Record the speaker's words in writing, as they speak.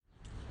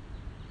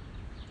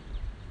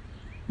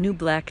New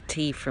black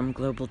tea from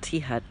Global Tea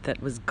Hut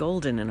that was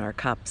golden in our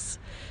cups.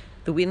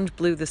 The wind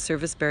blew the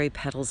serviceberry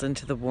petals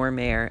into the warm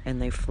air,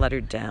 and they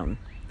fluttered down.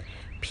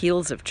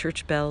 Peals of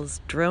church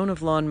bells, drone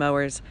of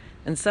lawnmowers,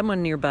 and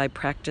someone nearby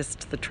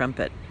practiced the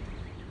trumpet.